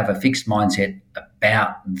I have a fixed mindset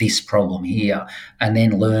about this problem here? And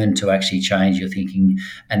then learn to actually change your thinking.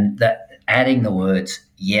 And that adding the words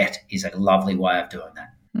yet is a lovely way of doing that.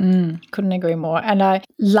 Couldn't agree more. And I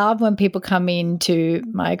love when people come into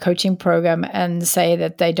my coaching program and say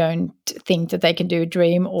that they don't think that they can do a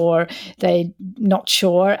dream or they're not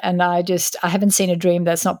sure. And I haven't seen a dream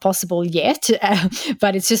that's not possible yet,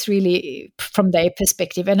 but it's just really from their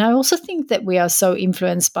perspective. And I also think that we are so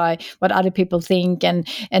influenced by what other people think. And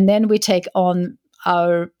then we take on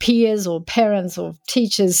our peers or parents or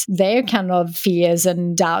teachers, their kind of fears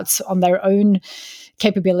and doubts on their own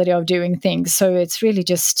capability of doing things. So it's really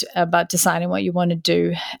just about deciding what you want to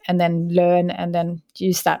do and then learn and then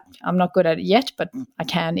use that. I'm not good at it yet, but I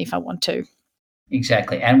can if I want to.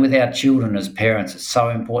 Exactly. And with our children as parents, it's so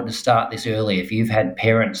important to start this early. If you've had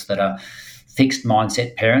parents that are fixed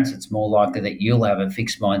mindset parents, it's more likely that you'll have a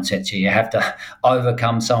fixed mindset. So you have to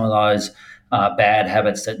overcome some of those bad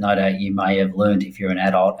habits that no doubt you may have learned if you're an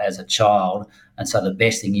adult as a child. And so the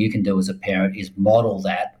best thing you can do as a parent is model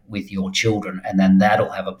that with your children, and then that'll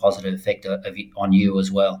have a positive effect on you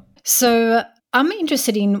as well. So I'm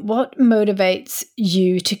interested in what motivates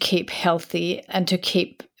you to keep healthy and to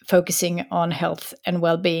keep focusing on health and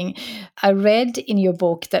well-being. I read in your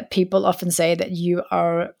book that people often say that you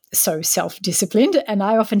are so self-disciplined, and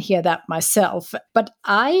I often hear that myself. But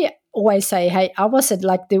I always say, hey, I wasn't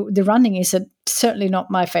like the running is certainly not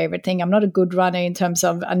my favorite thing. I'm not a good runner in terms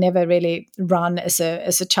of I never really run as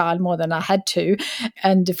a child more than I had to.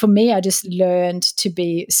 And for me, I just learned to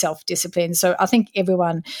be self-disciplined. So I think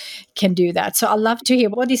everyone can do that. So I'd love to hear,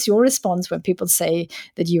 what is your response when people say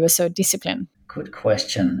that you are so disciplined? Good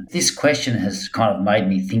question. This question has kind of made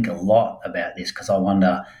me think a lot about this because I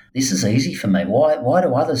wonder, this is easy for me. Why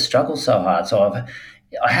do others struggle so hard? So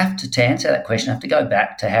I have to answer that question, I have to go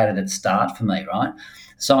back to how did it start for me, right?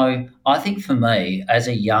 So I think for me, as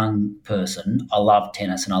a young person, I love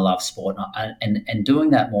tennis and I love sport. And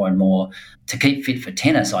doing that more and more, to keep fit for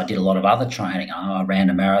tennis, I did a lot of other training. I ran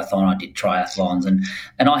a marathon, I did triathlons,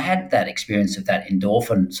 and I had that experience of that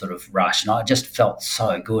endorphin sort of rush, and I just felt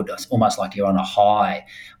so good. It's almost like you're on a high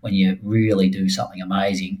when you really do something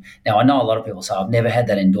amazing. Now, I know a lot of people say, I've never had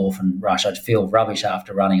that endorphin rush. I'd feel rubbish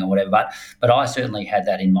after running or whatever, but I certainly had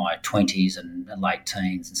that in my 20s and late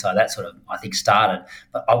teens, and so that sort of, I think, started.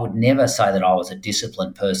 But I would never say that I was a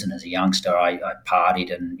disciplined person as a youngster. I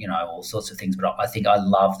partied and, all sorts of things, but I think I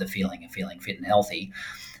love the feeling of feeling fit and healthy.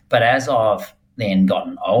 But as I've then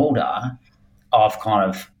gotten older, I've kind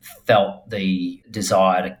of felt the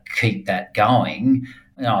desire to keep that going.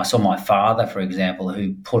 I saw my father, for example,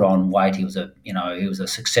 who put on weight. He was a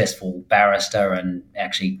successful barrister and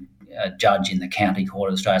actually a judge in the County Court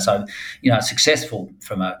of Australia. So, successful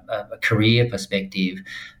from a career perspective.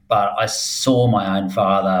 But I saw my own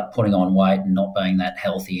father putting on weight and not being that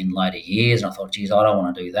healthy in later years. And I thought, geez, I don't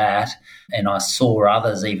want to do that. And I saw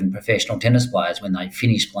others, even professional tennis players, when they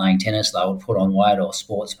finished playing tennis, they would put on weight, or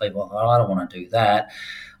sports people. I thought, I don't want to do that.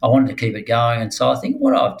 I wanted to keep it going. And so I think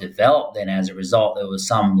what I've developed then as a result, there was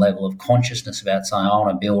some level of consciousness about saying, I want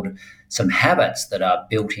to build some habits that are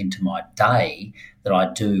built into my day that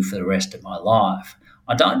I do for the rest of my life.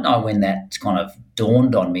 I don't know when that kind of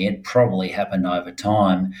dawned on me. It probably happened over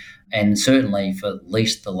time. And certainly for at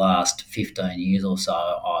least the last 15 years or so,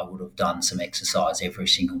 I would have done some exercise every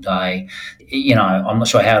single day. I'm not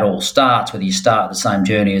sure how it all starts, whether you start the same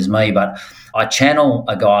journey as me, but I channel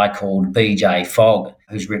a guy called BJ Fogg,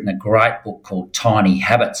 who's written a great book called Tiny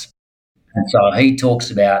Habits. And so he talks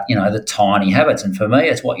about, the tiny habits. And for me,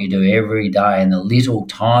 it's what you do every day and the little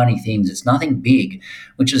tiny things. It's nothing big,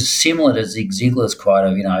 which is similar to Zig Ziglar's quote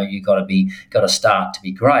of, you've got to start to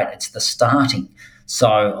be great. It's the starting. So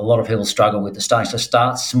a lot of people struggle with the starting. So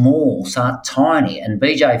start small, start tiny. And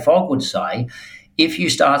BJ Fogg would say, if you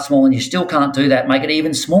start small and you still can't do that, make it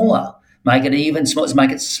even smaller. Make it even small,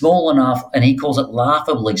 make it small enough, and he calls it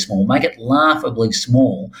laughably small. Make it laughably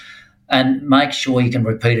small and make sure you can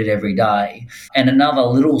repeat it every day. And another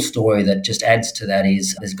little story that just adds to that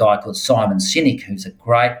is there's a guy called Simon Sinek, who's a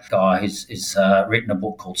great guy who's written a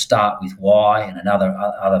book called Start With Why and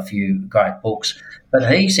other few great books.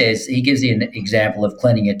 But he says, he gives you an example of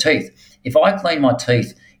cleaning your teeth. If I clean my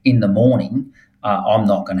teeth in the morning, I'm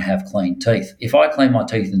not going to have clean teeth. If I clean my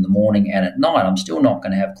teeth in the morning and at night, I'm still not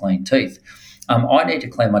going to have clean teeth. I need to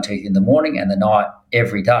clean my teeth in the morning and the night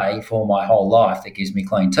every day for my whole life that gives me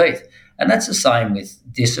clean teeth. And that's the same with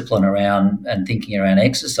discipline around and thinking around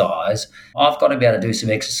exercise. I've got to be able to do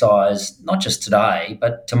some exercise, not just today,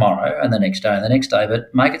 but tomorrow and the next day and the next day,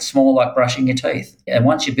 but make it small like brushing your teeth. And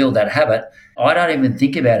once you build that habit, I don't even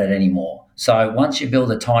think about it anymore. So once you build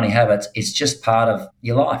the tiny habits, it's just part of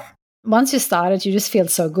your life. Once you start it, you just feel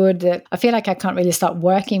so good that I feel like I can't really start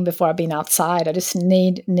working before I've been outside. I just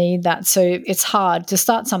need that. So it's hard to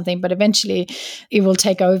start something, but eventually it will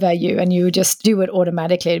take over you and you just do it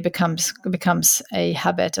automatically. It becomes a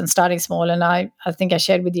habit, and starting small. And I think I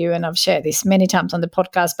shared with you, and I've shared this many times on the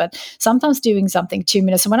podcast, but sometimes doing something 2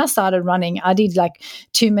 minutes. So when I started running, I did like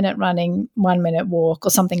 2 minute running, 1 minute walk or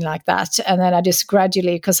something like that. And then I just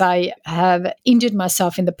gradually, because I have injured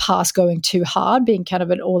myself in the past going too hard, being kind of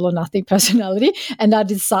an all or nothing personality, and I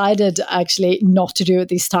decided actually not to do it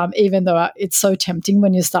this time, even though it's so tempting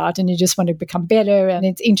when you start and you just want to become better. And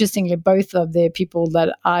it's interestingly, both of the people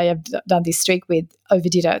that I have done this streak with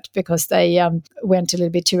overdid it because they went a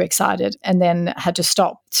little bit too excited and then had to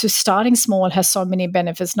stop. So starting small has so many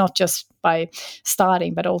benefits, not just by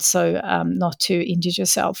starting, but also not to injure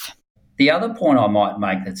yourself. The other point I might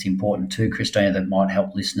make that's important too, Christina, that might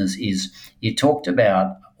help listeners is you talked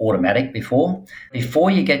about automatic before. Before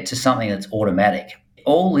you get to something that's automatic,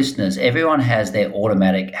 all listeners, everyone has their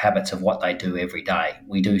automatic habits of what they do every day.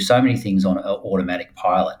 We do so many things on automatic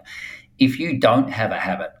pilot. If you don't have a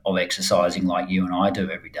habit of exercising like you and I do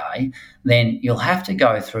every day, then you'll have to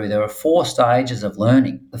go through, there are 4 stages of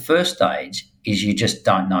learning. The first stage is you just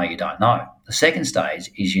don't know you don't know. The second stage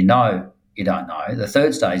is you know you don't know. The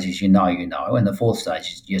third stage is you know. And the fourth stage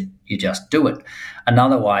is you just do it.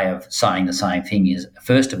 Another way of saying the same thing is,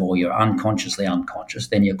 first of all, you're unconsciously unconscious,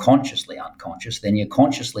 then you're consciously unconscious, then you're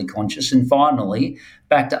consciously conscious, and finally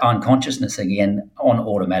back to unconsciousness again on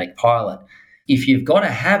automatic pilot. If you've got a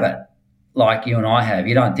habit like you and I have,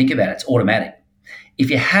 you don't think about it, it's automatic. If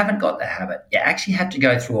you haven't got the habit, you actually have to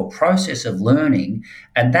go through a process of learning,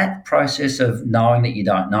 and that process of knowing that you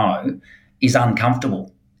don't know is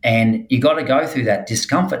uncomfortable. And you got to go through that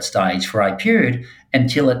discomfort stage for a period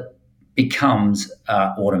until it becomes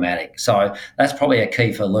automatic. So that's probably a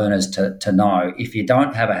key for learners to know. If you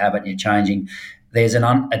don't have a habit and you're changing, there's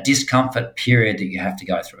a discomfort period that you have to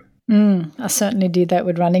go through. I certainly did that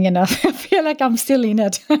with running, and I feel like I'm still in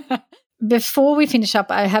it. Before we finish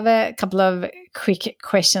up, I have a couple of quick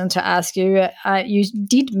questions to ask you. You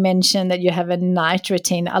did mention that you have a night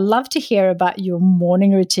routine. I'd love to hear about your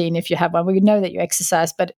morning routine if you have one. We know that you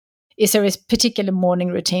exercise, but is there a particular morning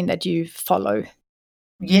routine that you follow?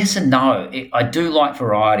 Yes and no. I do like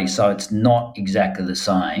variety, so it's not exactly the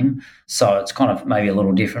same. So it's kind of maybe a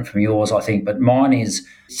little different from yours, I think. But mine is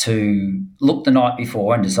to look the night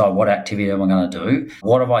before and decide what activity am I going to do.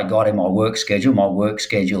 What have I got in my work schedule? My work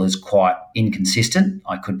schedule is quite inconsistent.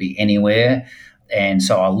 I could be anywhere. And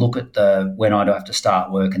so I look at when I do have to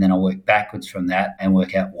start work, and then I work backwards from that and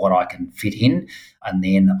work out what I can fit in. And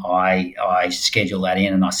then I schedule that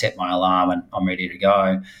in and I set my alarm and I'm ready to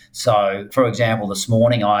go. So, for example, this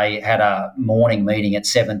morning I had a morning meeting at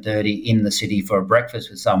 7:30 in the city for a breakfast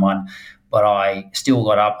with someone, but I still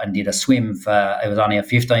got up and did a swim it was only a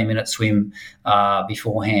 15-minute swim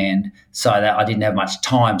beforehand, so that I didn't have much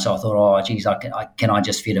time. So I thought, can I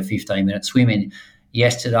just fit a 15-minute swim in?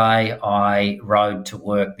 Yesterday, I rode to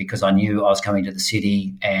work because I knew I was coming to the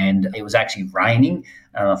city and it was actually raining.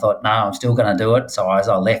 And I thought, no, I'm still going to do it. So as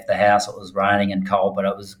I left the house, it was raining and cold, but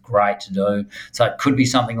it was great to do. So it could be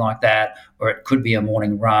something like that, or it could be a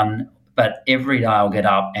morning run. But every day I'll get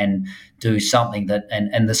up and do something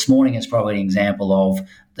and this morning is probably an example of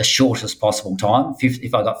the shortest possible time.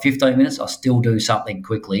 If I've got 15 minutes, I'll still do something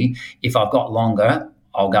quickly. If I've got longer,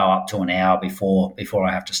 I'll go up to an hour before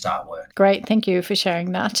I have to start work. Great. Thank you for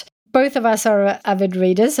sharing that. both of us are avid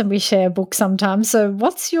readers and we share books sometimes. So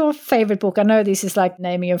what's your favorite book? I know this is like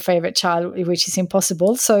naming your favorite child, which is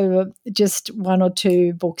impossible. So just one or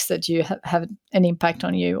two books that you have an impact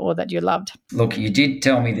on you or that you loved. Look, you did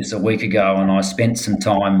tell me this a week ago, and I spent some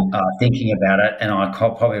time thinking about it, and I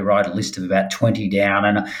could probably write a list of about 20 down.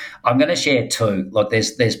 And I'm going to share two. Look,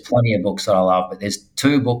 there's plenty of books that I love, but there's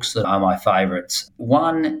two books that are my favourites.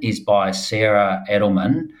 One is by Sarah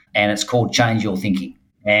Edelman, and it's called Change Your Thinking.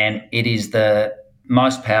 And it is the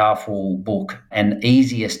most powerful book and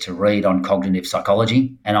easiest to read on cognitive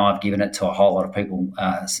psychology. And I've given it to a whole lot of people,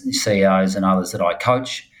 CEOs and others that I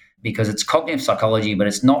coach, because it's cognitive psychology, but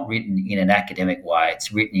it's not written in an academic way.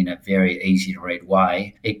 It's written in a very easy to read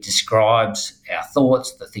way. It describes our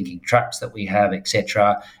thoughts, the thinking traps that we have,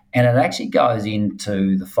 etc. And it actually goes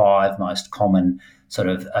into the 5 most common sort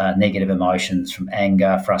of negative emotions, from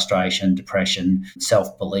anger, frustration, depression,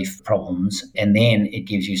 self-belief problems. And then it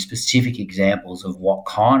gives you specific examples of what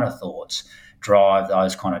kind of thoughts drive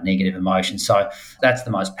those kind of negative emotions. So that's the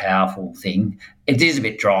most powerful thing. It is a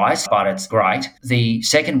bit dry, but it's great. The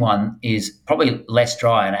second one is probably less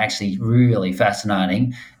dry and actually really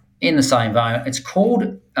fascinating. In the same vein, it's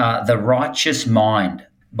called The Righteous Mind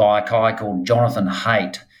by a guy called Jonathan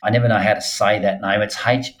Haidt. I never know how to say that name. It's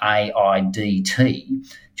Haidt,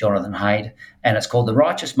 Jonathan Haidt, and it's called The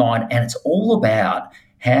Righteous Mind, and it's all about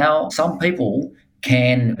how some people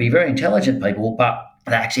can be very intelligent people, but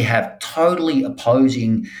they actually have totally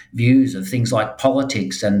opposing views of things like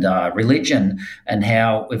politics and religion, and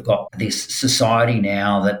how we've got this society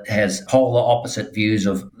now that has polar opposite views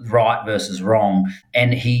of right versus wrong.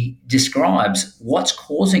 And he describes what's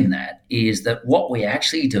causing that is that what we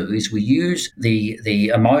actually do is we use the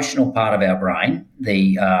emotional part of our brain,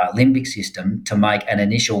 the limbic system, to make an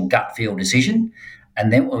initial gut feel decision.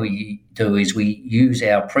 And then what we do is we use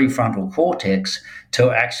our prefrontal cortex to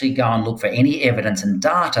actually go and look for any evidence and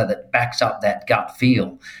data that backs up that gut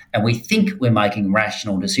feel. And we think we're making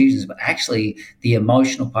rational decisions, but actually the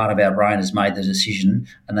emotional part of our brain has made the decision,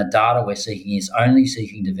 and the data we're seeking is only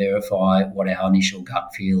seeking to verify what our initial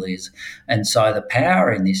gut feel is. And so the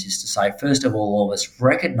power in this is to say, first of all of us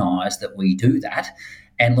recognise that we do that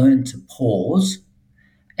and learn to pause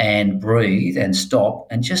and breathe and stop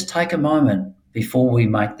and just take a moment before we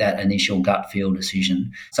make that initial gut feel decision.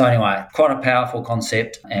 So anyway, quite a powerful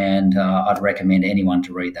concept, and I'd recommend anyone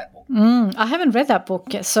to read that book. I haven't read that book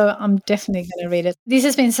yet, so I'm definitely going to read it. This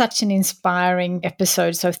has been such an inspiring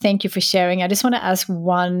episode, so thank you for sharing. I just want to ask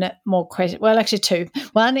one more question. Well, actually two.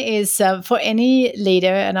 One is for any leader,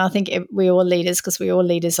 and I think we're all leaders because we're all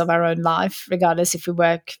leaders of our own life, regardless if we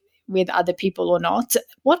work with other people or not.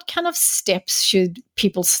 What kind of steps should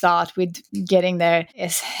people start with getting their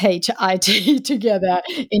SHIT together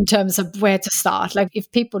in terms of where to start? Like if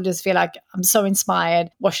people just feel like I'm so inspired,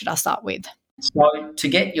 what should I start with? So to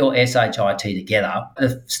get your SHIT together,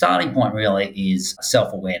 the starting point really is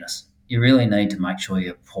self-awareness. You really need to make sure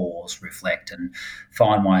you pause, reflect, and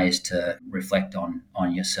find ways to reflect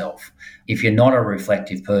on yourself. If you're not a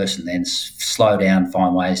reflective person, then slow down,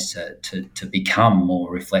 find ways to become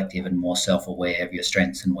more reflective and more self-aware of your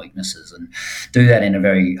strengths and weaknesses, and do that in a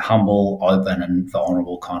very humble, open, and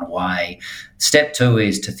vulnerable kind of way. Step 2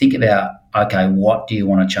 is to think about, okay, what do you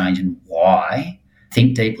want to change and why?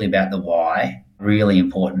 Think deeply about the why. Really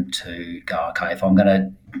important to go, okay, if I'm going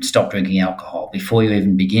to stop drinking alcohol, before you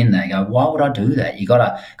even begin that, go, why would I do that? You got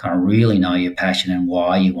to kind of really know your passion and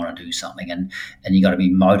why you want to do something, and you got to be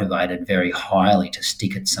motivated very highly to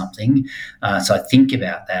stick at something. So think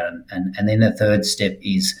about that, and then the third step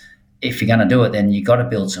is, if you're going to do it, then you got to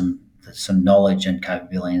build some knowledge and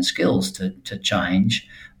capability and skills to change.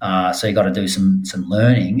 So you've got to do some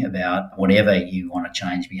learning about whatever you want to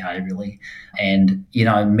change behaviourally. And,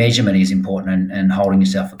 measurement is important, and holding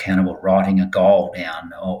yourself accountable, writing a goal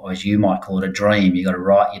down, or as you might call it, a dream. You've got to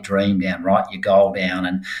write your dream down, write your goal down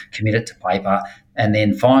and commit it to paper. And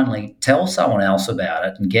then finally, tell someone else about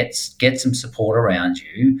it and get some support around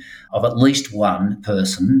you of at least one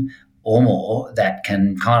person or more that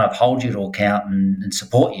can kind of hold you to account and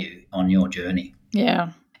support you on your journey.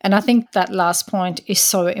 Yeah. And I think that last point is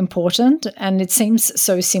so important, and it seems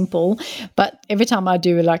so simple, but every time I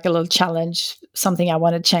do like a little challenge, something I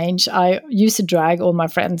want to change, I used to drag all my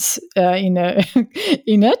friends in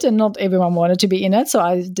it, and not everyone wanted to be in it. So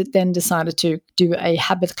I then decided to do a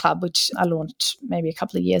habit club, which I launched maybe a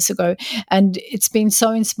couple of years ago. And it's been so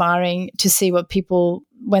inspiring to see what people,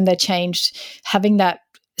 when they changed, having that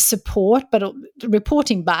support, but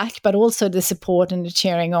reporting back, but also the support and the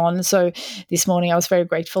cheering on. So this morning I was very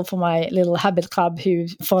grateful for my little habit club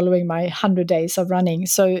who's following my 100 days of running.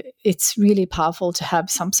 So it's really powerful to have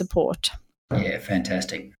some support. Yeah,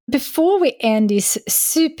 fantastic. Before we end this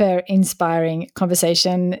super inspiring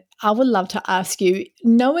conversation, I would love to ask you,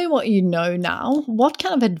 knowing what you know now, what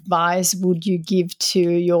kind of advice would you give to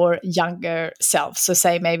your younger self? So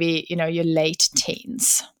say maybe, your late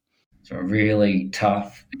teens. It's a really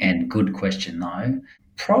tough and good question, though.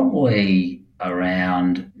 Probably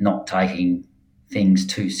around not taking things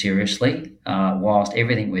too seriously, whilst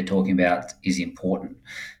everything we're talking about is important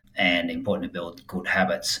and important to build good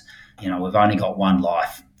habits. We've only got one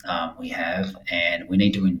life we have, and we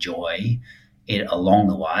need to enjoy it along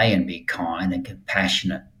the way and be kind and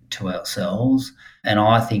compassionate to ourselves. And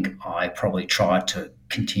I think I probably tried to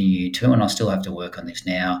continue to, and I still have to work on this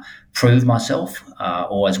now, prove myself,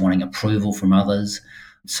 always wanting approval from others.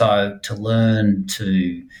 So to learn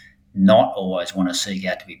to not always want to seek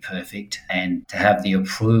out to be perfect and to have the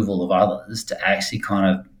approval of others, to actually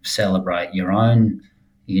kind of celebrate your own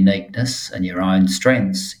uniqueness and your own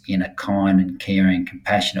strengths in a kind and caring,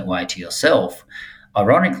 compassionate way to yourself.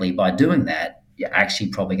 Ironically, by doing that, you're actually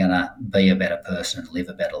probably going to be a better person and live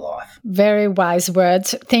a better life. Very wise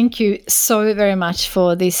words. Thank you so very much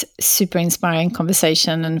for this super inspiring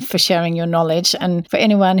conversation and for sharing your knowledge. And for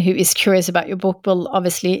anyone who is curious about your book, we'll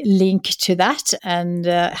obviously link to that and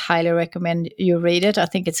highly recommend you read it. I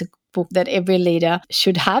think it's a book that every leader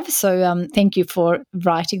should have. So thank you for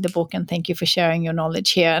writing the book and thank you for sharing your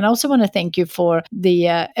knowledge here. And I also want to thank you for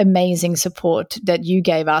the amazing support that you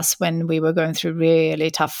gave us when we were going through really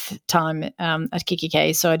tough time at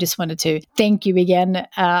KKK. So I just wanted to thank you again.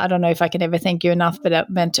 I don't know if I can ever thank you enough, but it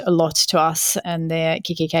meant a lot to us and the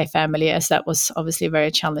KKK family, as that was obviously a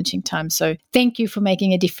very challenging time. So thank you for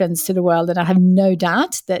making a difference to the world. And I have no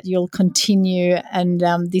doubt that you'll continue and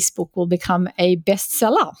this book will become a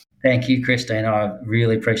bestseller. Thank you, Christine. I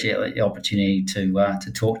really appreciate the opportunity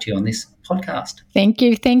to talk to you on this podcast. Thank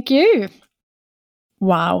you. Thank you.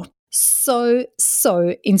 Wow. So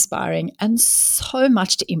inspiring and so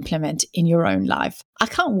much to implement in your own life. I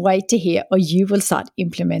can't wait to hear what you will start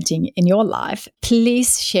implementing in your life.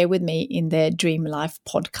 Please share with me in the Dream Life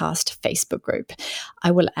Podcast Facebook group.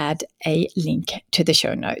 I will add a link to the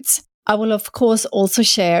show notes. I will, of course, also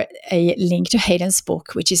share a link to Hayden's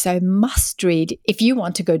book, which is a must-read if you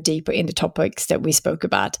want to go deeper in the topics that we spoke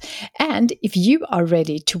about, and if you are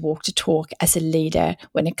ready to walk the talk as a leader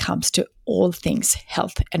when it comes to all things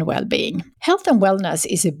health and well-being. Health and wellness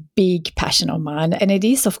is a big passion of mine, and it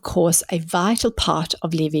is, of course, a vital part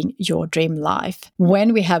of living your dream life.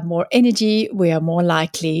 When we have more energy, we are more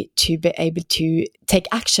likely to be able to take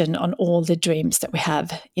action on all the dreams that we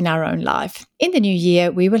have in our own life. In the new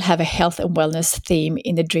year, we will have a health and wellness theme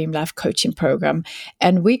in the Dream Life coaching program,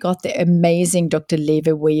 and we got the amazing Dr.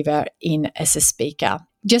 Levi Weaver in as a speaker.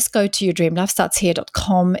 Just go to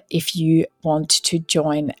yourdreamlifestartshere.com if you want to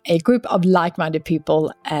join a group of like-minded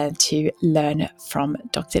people and to learn from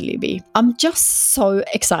Dr. Libby. I'm just so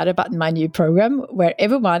excited about my new program where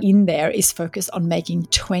everyone in there is focused on making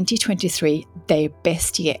 2023 their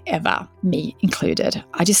best year ever, me included.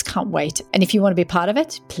 I just can't wait. And if you want to be part of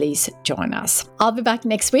it, please join us. I'll be back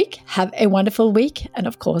next week. Have a wonderful week. And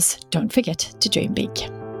of course, don't forget to dream big.